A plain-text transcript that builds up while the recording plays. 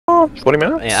now? 40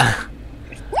 minutes? Yeah.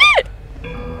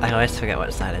 I always forget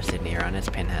what side of Sydney you're on. It's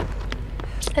Pinhead.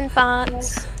 Pin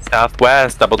farts.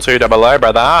 Southwest, 2200,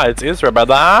 brother. It's Israel,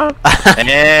 brother.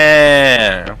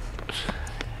 Yeah.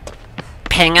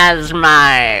 Pingers,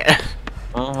 mate.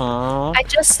 I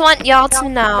just want y'all to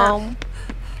know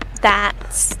that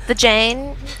the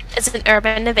Jane is an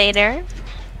urban invader.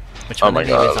 Which one of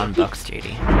you is on box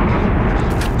duty?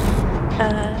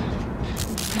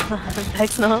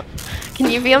 That's not.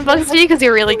 Can you be on box duty? Because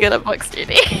you're really good at box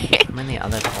duty. I'm in the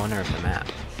other corner of the map.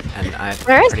 And I'm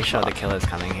Where is pretty sure the killer's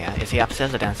coming here. Is he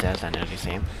upstairs or downstairs? I know. Did you see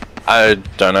him? I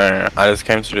don't know. I just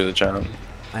came to do the jump.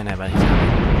 I know, but he's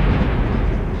coming.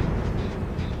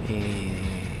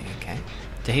 Okay.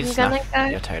 Did he snuff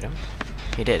your totem?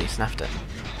 He did. He snuffed it.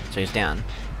 So he's down.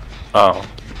 Oh.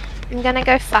 I'm gonna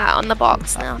go fat on the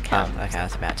box now. Oh, okay. I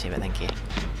was about to, but thank you.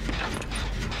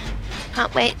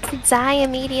 Can't wait to die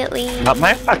immediately. Not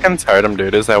my fucking totem,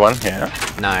 dude. Is there one here?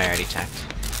 No, I already checked.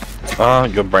 Oh,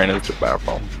 your brain is too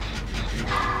powerful.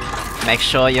 Make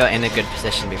sure you're in a good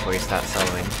position before you start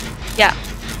soloing. Yeah,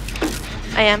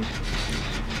 I am.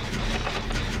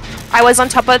 I was on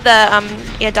top of the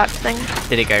ear duct thing.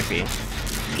 Did he go for you?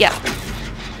 Yeah.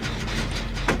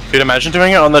 Dude, imagine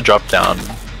doing it on the drop down.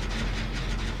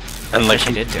 And like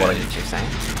she did do it, did you say?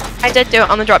 I did do it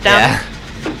on the drop down. Yeah.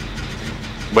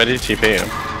 Where did he TP?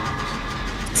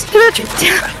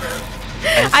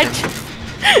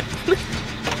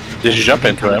 Did you jump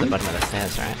into him? At the bottom of the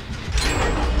stairs, right?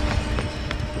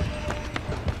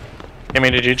 I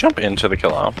mean, did you jump into the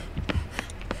killer?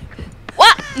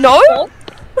 What? No?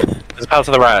 There's a path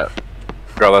to the right.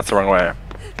 Girl, that's the wrong way.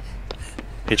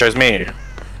 He chose me.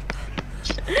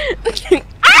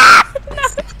 Ah! No.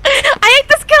 I hate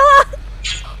this killer!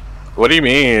 What do you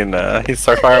mean? He's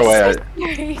so far away.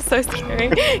 He's so scary.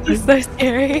 He's so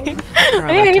scary.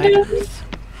 I hate him.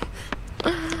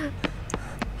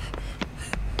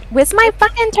 Where's my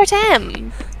fucking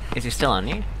totem? Is he still on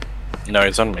you? No,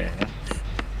 he's on me.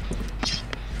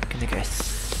 Gonna go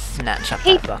snatch up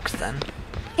that box then.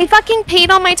 He fucking peed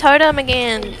on my totem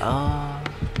again. Oh.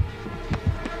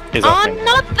 He's oh,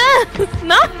 not this!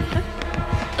 No!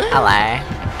 Hello.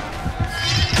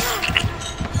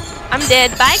 I'm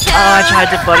dead. Bye, Cal. Oh, I tried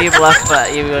to body block,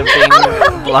 but you were being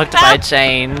blocked by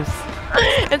chains.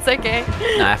 It's okay.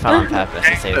 No, I fell on purpose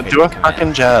to see if Do a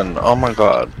fucking gen. Oh my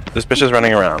god. This bitch is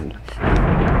running around.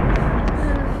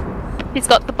 He's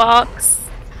got the box.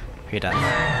 Who does?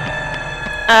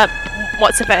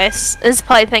 What's her face? His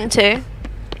plaything too.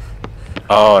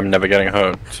 Oh, I'm never getting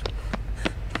hooked.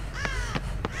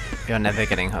 You're never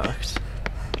getting hooked.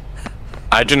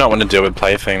 I do not want to deal with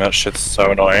plaything. That shit's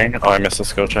so annoying. Oh, I missed a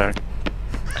skill check.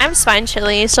 I'm spine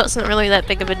chilly, so it's not really that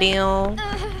big of a deal.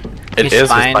 It His is.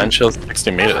 spine- His spine chill's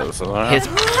 60 meters. His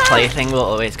plaything will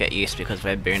always get used because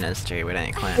we're booners too, we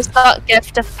don't claim. He's got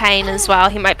gift of pain as well.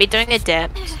 He might be doing a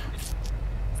dip. Why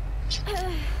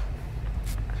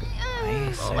are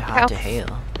you so hard to heal?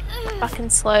 Fucking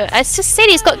slow. I just said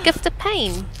he's got gift of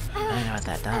pain. I don't know what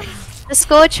that does. The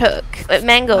scourge hook with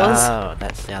mangles. Oh,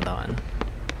 that's the other one.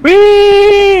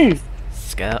 Whee!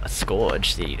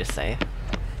 Scourge, did you just say?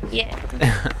 Yeah.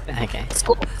 Okay.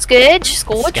 Scourge? Scourge?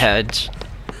 Scourge.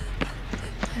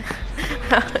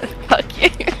 Fuck you.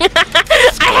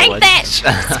 I hate that!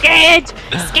 Scourge!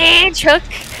 Scourge hook!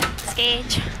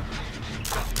 Scourge.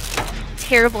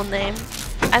 Terrible name.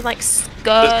 I like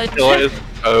Scourge.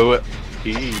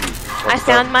 I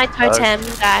found my totem,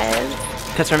 guys.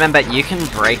 Because remember, you can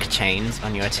break chains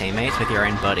on your teammates with your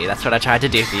own body. That's what I tried to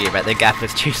do for you, but the gap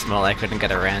was too small. I couldn't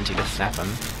get around you to snap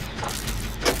them.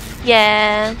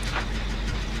 Yeah.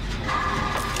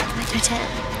 My totem.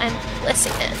 I'm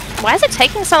blessing it. Why is it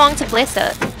taking so long to bless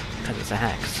it? Because it's a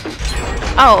hex.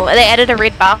 Oh, they added a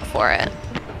red bar for it.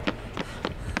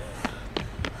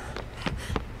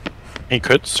 He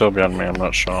could still be on me, I'm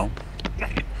not sure.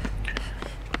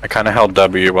 I kind of held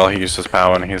W while he used his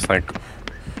power and he's like,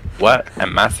 what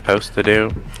am I supposed to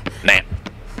do? Nah.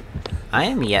 I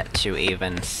am yet to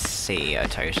even see a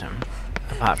totem.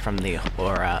 Apart from the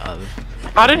aura of...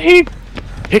 How did he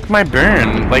pick my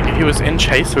burn? Like, he was in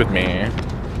chase with me. It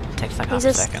takes like half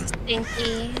He's a second.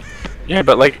 stinky. Yeah,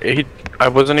 but like, I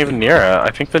wasn't even near it.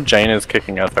 I think the Jane is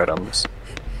kicking out totems.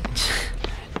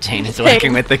 Jane is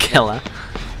working with the killer.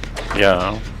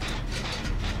 Yeah.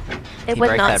 It He would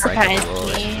broke not that breakable surprise wall,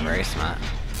 which is me. very smart.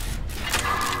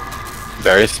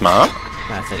 Very smart.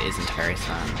 No, I said it isn't very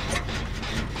smart.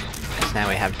 Because now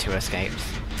we have 2 escapes.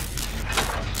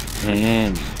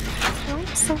 Because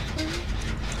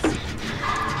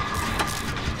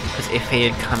if he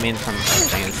had come in from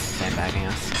Jane's sandbagging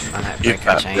us, I might break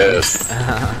our chains.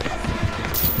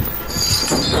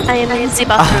 I am in the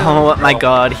bathroom. Oh my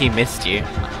god, he missed you.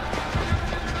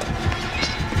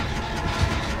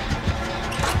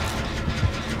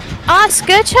 Oh,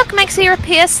 Scourge Hook makes you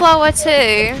repair slower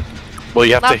too. Well,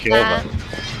 you have to Love heal that. them.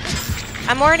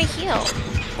 I'm already healed.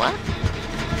 What?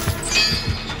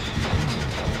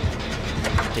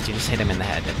 Did you just hit him in the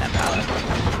head with that power?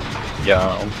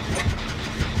 Yeah.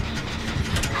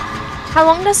 How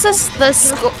long does the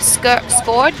Scourge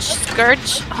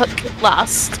Hook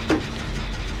last?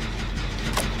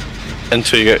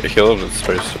 Until you get healed, it's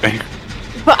supposed to be.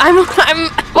 But I'm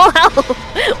full health.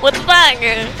 What the fuck?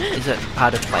 Is it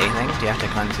part of play thing? Do you have to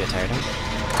cleanse your totem?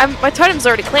 My totem's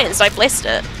already cleansed. I blessed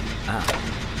it. Oh.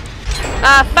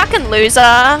 Fucking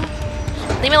loser.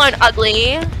 Leave me alone,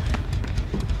 ugly.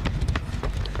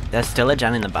 There's still a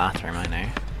gen in the bathroom, I know.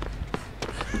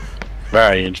 Where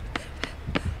are you?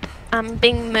 I'm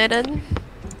being murdered.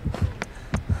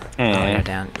 Oh, you're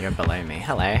down. You're below me.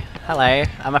 Hello. Hello.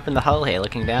 I'm up in the hole here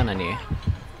looking down on you.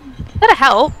 That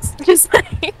helps. Just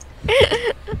like...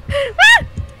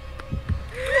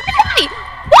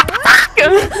 What the fuck? I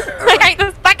hate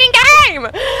this fucking game!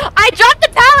 I dropped the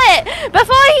pallet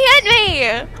before he hit me!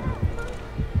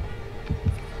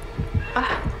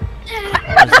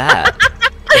 What was that?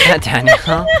 Is that Daniel?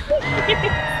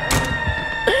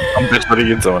 I'm just what are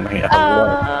you doing here?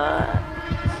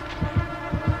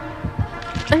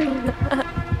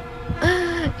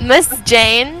 Miss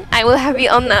Jane, I will have you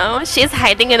all know, she's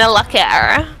hiding in a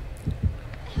locker.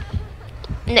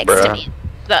 Next to me,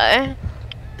 though.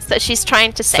 So she's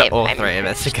trying to save So all my three of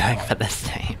us are going for the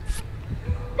same.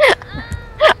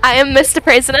 I am Mr.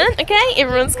 President, okay?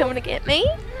 Everyone's coming to get me.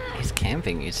 He's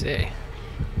camping you too.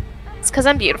 It's because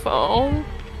I'm beautiful.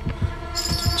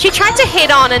 She tried to head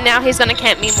on and now he's gonna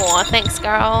camp me more. Thanks,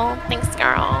 girl. Thanks,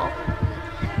 girl.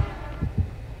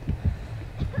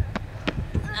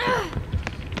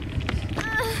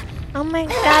 Oh my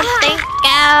god, thank you!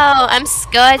 I'm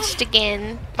scourged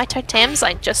again. My totem's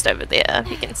like just over there, if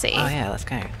you can see. Oh yeah, let's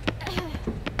go.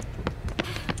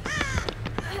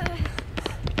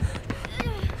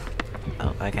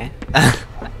 Oh, okay.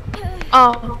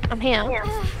 Oh, I'm here.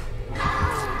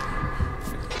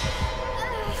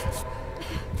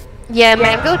 Yeah,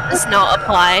 Mango does not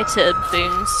apply to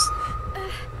boons.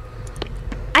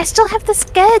 I still have the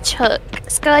Scourge Hook.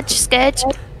 Scourge.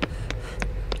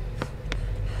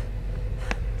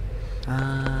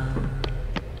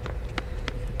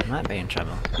 Might be in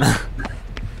trouble.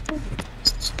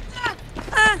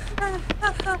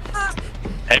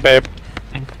 Hey, babe.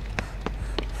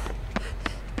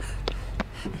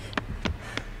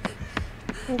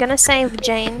 I'm gonna save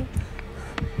Jane.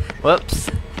 Whoops.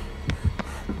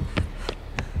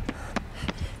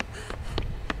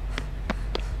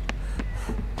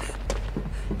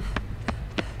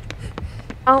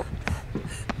 Oh.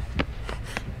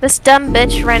 This dumb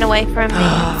bitch ran away from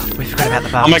me. We forgot about the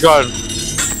box. Oh my god.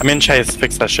 I'm in Chase.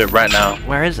 Fix that shit right now.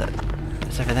 Where is it?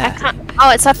 It's over I there. can't. Oh,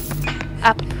 it's up.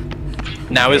 Up.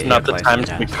 Now is Yeah, not you're the close time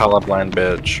to to be Jess. colorblind,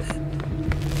 bitch.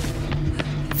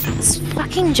 This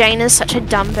fucking Jane is such a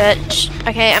dumb bitch.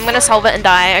 Okay, I'm gonna solve it and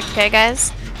die. Okay,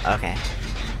 guys? Okay.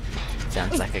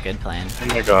 Sounds like a good plan. Oh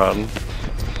my god.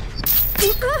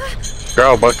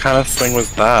 Girl, what kind of swing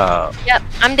was that? Yep,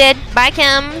 I'm dead. Bye,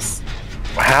 Kims.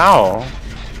 How?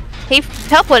 He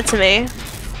teleported to me.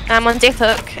 I'm on death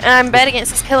hook, and I'm bad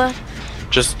against this killer.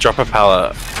 Just drop a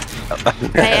pallet.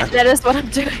 That is what I'm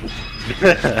doing.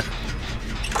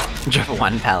 Drop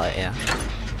one pallet, yeah.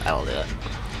 That'll do it.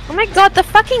 Oh my god, the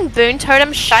fucking boon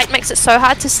totem shite makes it so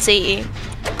hard to see.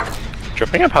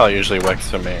 Dropping a pallet usually works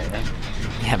for me.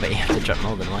 Yeah, but you have to drop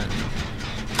more than one.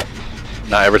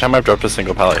 No, every time I've dropped a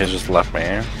single pallet, he's just left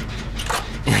me.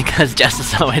 Because Jess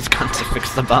has always gone to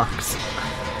fix the box.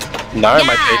 No,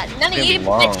 my Yeah, tape none of is you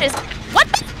long. bitches. What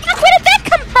the fuck? Where did that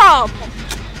come from?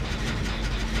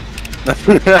 I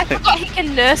forgot he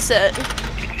can nurse it.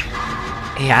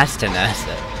 He has to nurse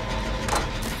it.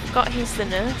 Forgot he's the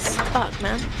nurse. Fuck,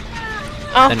 man.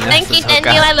 Oh, The thank you, nurse's hooker.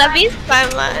 Daniel. I love you so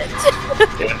much.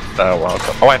 You're so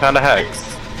welcome. Oh, I found a hex.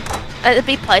 It'd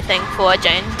be plaything for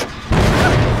Jane.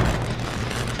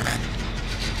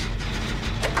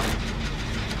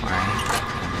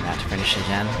 Alright, I'm about to finish the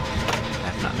gen.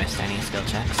 I've not missed any skill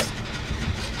checks.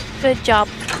 Good job.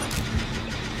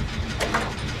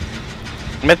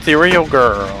 Material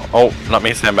girl. Oh, not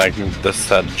me sandbagging this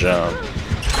said jump.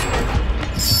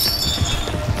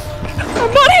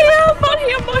 I'm not here, I'm not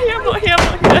here, I'm not here, I'm not here,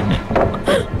 I'm not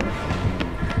here.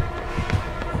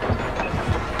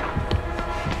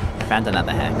 Found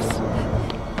another hex.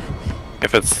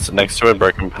 If it's next to a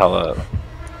broken pallet,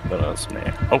 then it's me.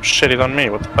 Oh shit, he's on me.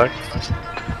 What the fuck?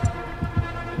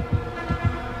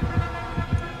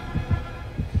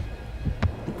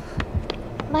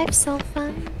 Life's so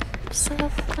fun. So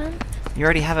fun. You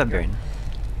already have a boon.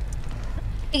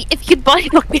 If you'd body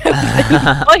block me,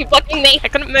 body blocking me, I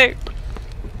couldn't move.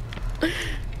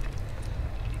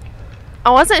 I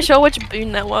wasn't sure which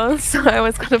boon that was, so I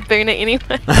was gonna boon it anyway.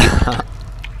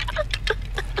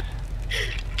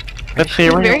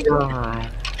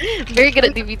 Very good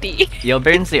at DVD. Your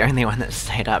boon's the only one that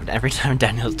stayed up. Every time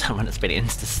Daniel's done one, it's been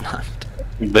insta-snuffed.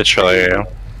 Literally.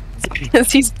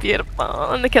 Because he's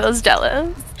beautiful and the killer's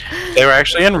jealous. They were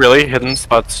actually in really hidden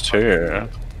spots too.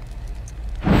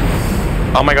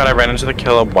 Oh my god, I ran into the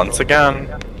killer once again.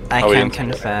 I Oh, can yeah.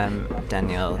 confirm,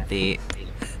 Daniel, the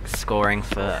scoring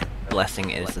for Blessing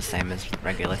is the same as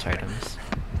regular totems.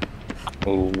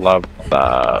 Love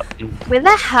that. Where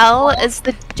the hell is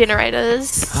the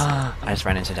generators? I just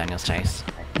ran into Daniel's chase.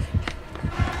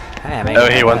 Hey, I made Oh,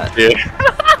 it he like wants that. you.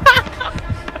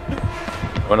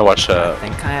 I wanna watch I it.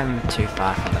 think I am too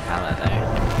far from the pallet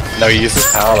though. No, he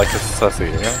uses power like a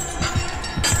sussy.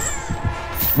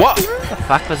 What? What the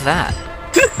fuck was that?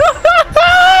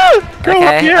 Go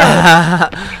Okay. up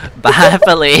here. Bye,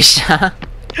 Felicia.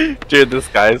 Dude, this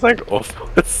guy is like awful.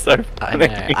 It's so I funny.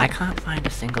 know. I can't find a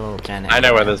single gen. I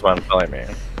know where there's one. Follow me.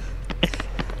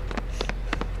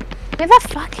 Where the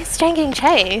fuck is Jane getting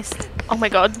chased? Oh my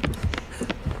god.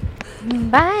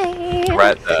 Bye.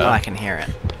 Right Oh, I there. can hear it.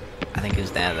 I think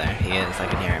he's there though. He is. I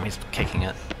can hear him. He's kicking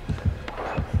it.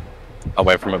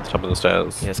 Away from at the top of the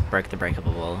stairs. He just broke the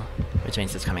breakable wall, which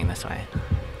means it's coming this way.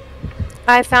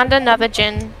 I found another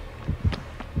gen.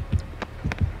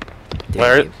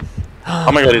 Where it?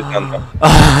 Oh my god, he's done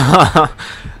that.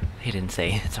 He didn't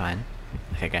see. It's fine.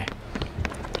 Okay, go.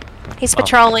 He's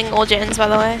patrolling all gens, by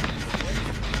the way.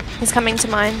 He's coming to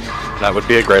mine. That would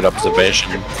be a great observation.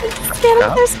 I'm scared,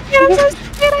 I'm so scared, I'm so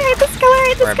scared. I hate this killer, I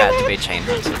hate this We're about to killer. be chain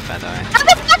hunted, by the way. How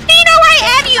the fuck do you know where I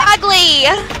am, you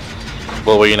ugly?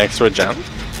 Well, were you next to a gem?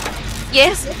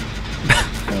 Yes.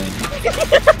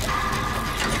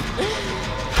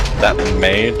 That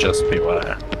may just be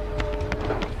why.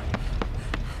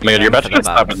 Oh my god, you're about to Going get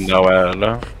for the stuck with bugs. nowhere,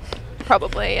 no?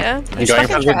 Probably, yeah. I'm It's going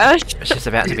fucking for the- trash. She's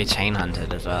about to be chain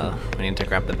hunted as well. We need to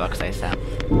grab the box ASAP.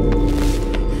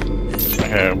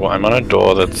 Okay, well, I'm on a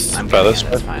door that's I'm furthest.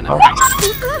 getting it, that's fine. Oh.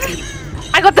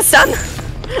 I got the sun.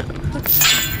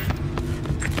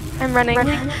 I'm running.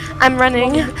 I'm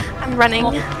running. I'm running.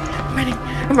 I'm running.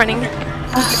 I'm running.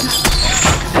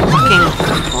 Fucking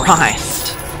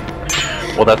Christ.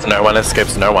 Well, that's no one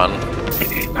escapes no one.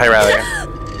 Hey, Riley.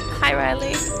 Hi,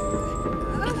 Riley.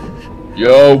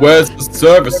 Yo, where's the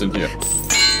service in here?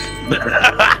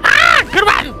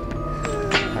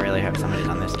 I really hope somebody's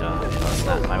on this door. Of course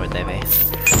not. Why would they be?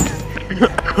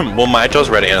 Well, my door's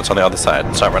ready and it's on the other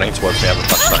side. Start running towards me on the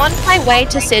left On side. my way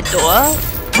to said door.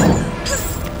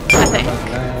 I think.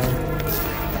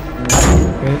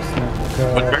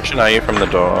 What direction are you from the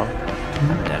door?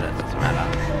 I'm dead, it doesn't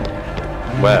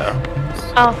matter. Where?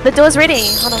 Oh, the door's ready.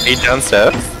 Hold on. Are you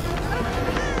downstairs?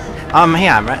 I'm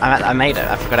here. I made it.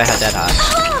 I forgot I had dead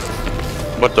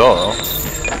heart. What door?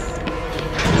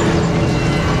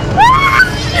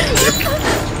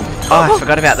 Oh, I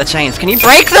forgot about the chains. Can you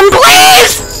break them,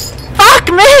 please? Fuck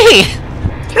me!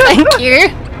 Thank you.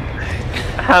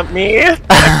 Help me.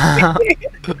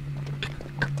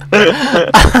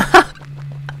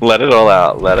 Let it all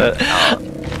out. Let it out.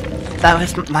 That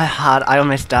was my heart. I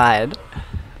almost died.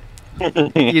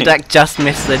 You like just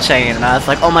missed the chain, and I was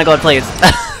like, "Oh my god, please!"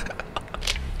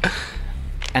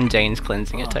 And Jane's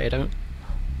cleansing a totem.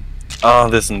 Oh,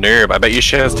 this noob. I bet you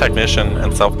she has technician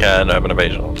and self-care and urban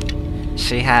evasion.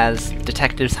 She has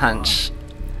detective's hunch.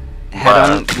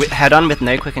 Wow. Head on with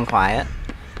no quick and quiet.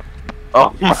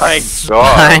 Oh my Fine,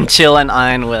 god. chill and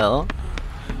iron will.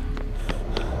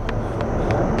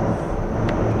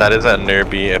 That is a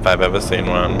noobie if I've ever seen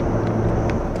one.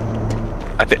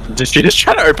 I think. Did she just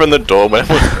try to open the door when it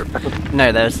was open?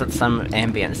 No, there's some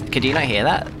ambience. Could you not hear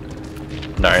that?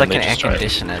 No, It's like they an air just tried.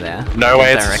 conditioner there. No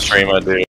way it's a Direction. streamer, dude.